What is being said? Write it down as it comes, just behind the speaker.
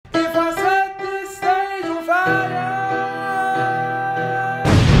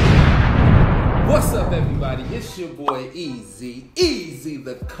everybody? It's your boy Easy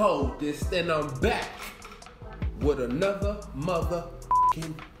the coldest, and I'm back with another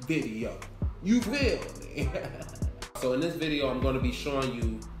motherfucking video. You feel me? So in this video, I'm going to be showing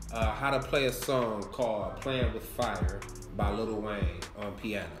you how to play a song called "Playing with Fire" by Lil Wayne on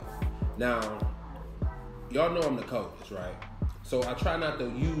piano. Now, y'all know I'm the coldest, right? So I try not to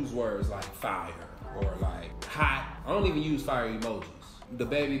use words like fire or like hot. I don't even use fire emojis. The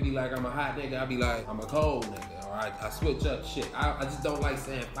baby be like, I'm a hot nigga. I be like, I'm a cold nigga. Or I switch up shit. I just don't like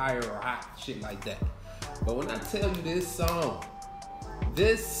saying fire or hot shit like that. But when I tell you this song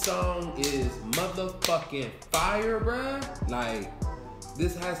is motherfucking fire, bruh. Like,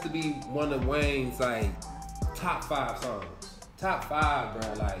 this has to be one of Wayne's like top 5 songs. Top 5,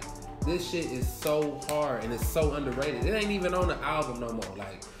 bruh. Like, this shit is so hard and it's so underrated. It ain't even on the album no more.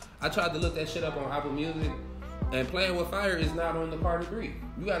 Like, I tried to look that shit up on Apple Music, and Playing with Fire is not on the Carter 3.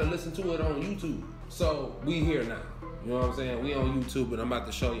 You gotta listen to it on YouTube. So we here now. You know what I'm saying? We on YouTube, and I'm about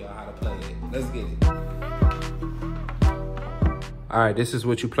to show y'all how to play it. Let's get it. All right, this is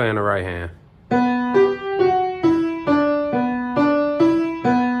what you play in the right hand.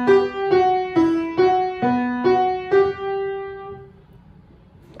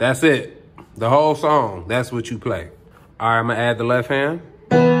 That's it. The whole song, that's what you play. All right, I'm gonna add the left hand.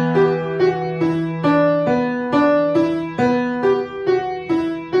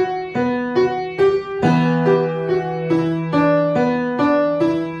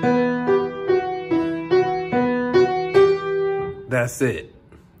 That's it.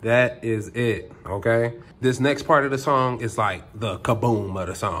 That is it, okay? This next part of the song is like the kaboom of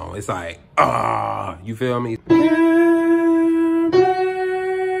the song. It's like, you feel me?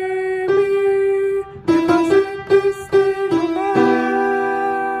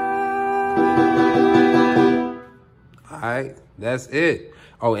 All right, that's it.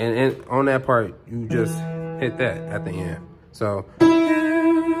 Oh, and on that part, you just hit that at the end. So.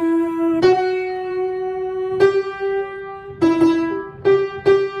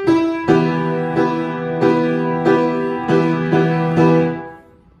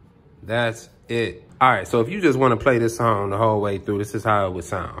 That's it. All right, so if you just want to play this song the whole way through, this is how it would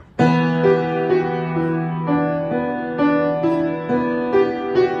sound.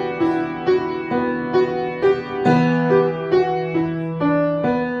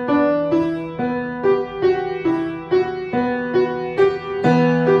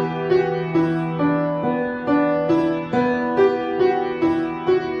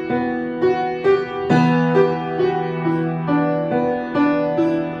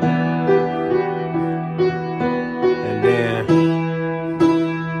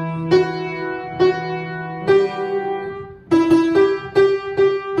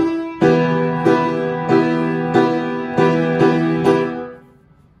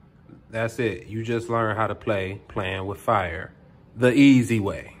 That's it. You just learned how to play Playing with Fire the easy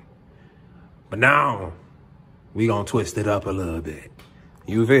way. But now, we gonna twist it up a little bit.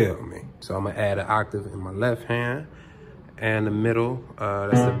 You feel me? So I'm gonna add an octave in my left hand and the middle,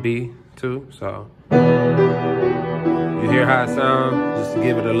 that's the B too. So you hear how it sounds? Just to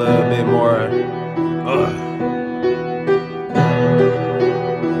give it a little bit more,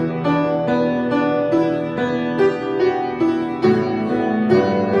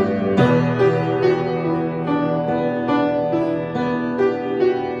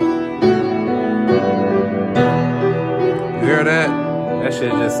 That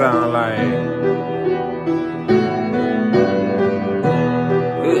shit just sound like,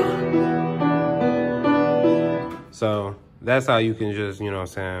 So that's how you can just, you know what I'm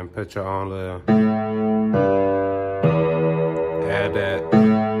saying, put your own little, add that.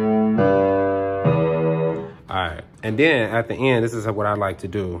 All right, and then at the end, this is what I like to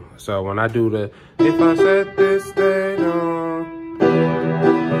do. So when I do the, if I set this stage on,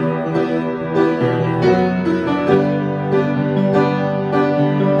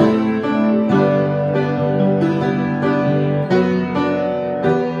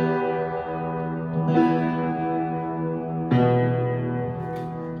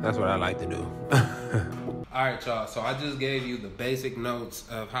 that's what I like to do. All right, y'all. So I just gave you the basic notes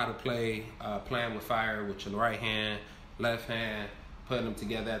of how to play Playing with Fire with your right hand, left hand, putting them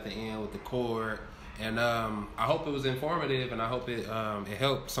together at the end with the chord. And I hope it was informative, and I hope it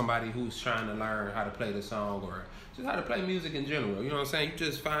helped somebody who's trying to learn how to play the song or just how to play music in general. You know what I'm saying? You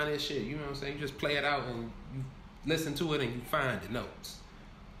just find this shit. You know what I'm saying? You just play it out and you listen to it and you find the notes.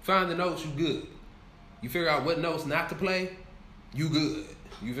 Find the notes, you good. You figure out what notes not to play, you good.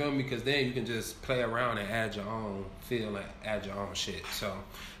 You feel me? Because then you can just play around and add your own feel and add your own shit. So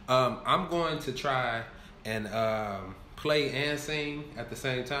I'm going to try and play and sing at the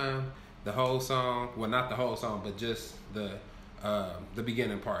same time. the whole song. Well, not the whole song, but just the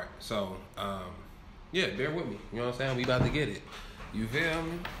beginning part. So yeah, bear with me. You know what I'm saying? We about to get it. You feel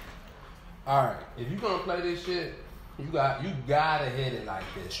me? All right. If you gonna play this shit, you gotta hit it like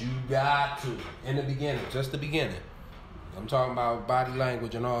this. You got to in the beginning, just the beginning. I'm talking about body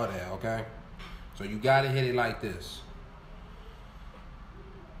language and all that. Okay. So you gotta hit it like this.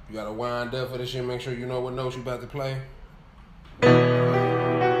 You gotta wind up for this shit. Make sure you know what notes you about to play.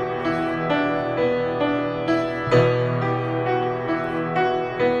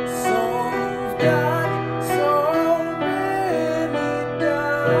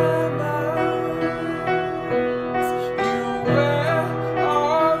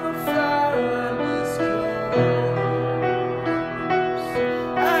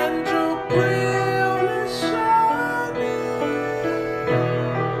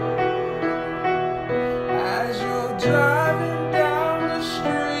 Driving down the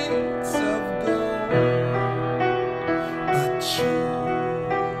streets of gold, but you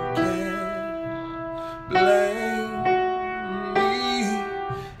can't blame me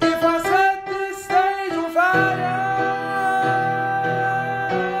if I set this stage on fire.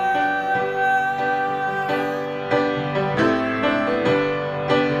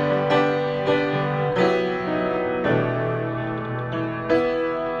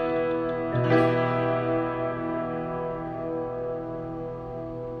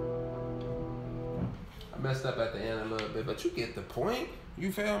 Messed up at the end a little bit, but you get the point.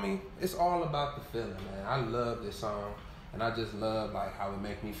 You feel me? It's all about the feeling, man. I love this song, and I just love like how it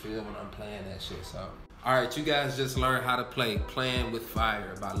make me feel when I'm playing that shit. So, all right, you guys just learned how to play "Playing with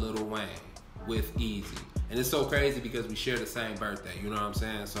Fire" by Lil Wayne with Easy, and it's so crazy because we share the same birthday. You know what I'm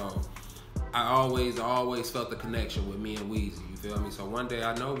saying? So, I always felt the connection with me and Weezy. You feel me? So one day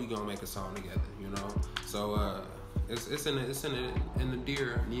I know we gonna make a song together. You know? So it's in the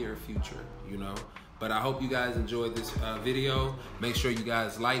near future. You know? But I hope you guys enjoyed this video. Make sure you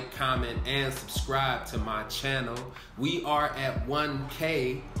guys like, comment, and subscribe to my channel. We are at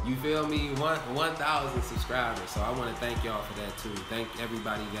 1K, you feel me? 1,000 subscribers. So I want to thank y'all for that too. Thank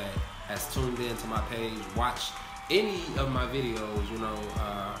everybody that has tuned in to my page, watched any of my videos. You know,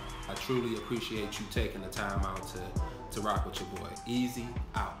 I truly appreciate you taking the time out to rock with your boy. Easy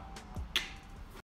out.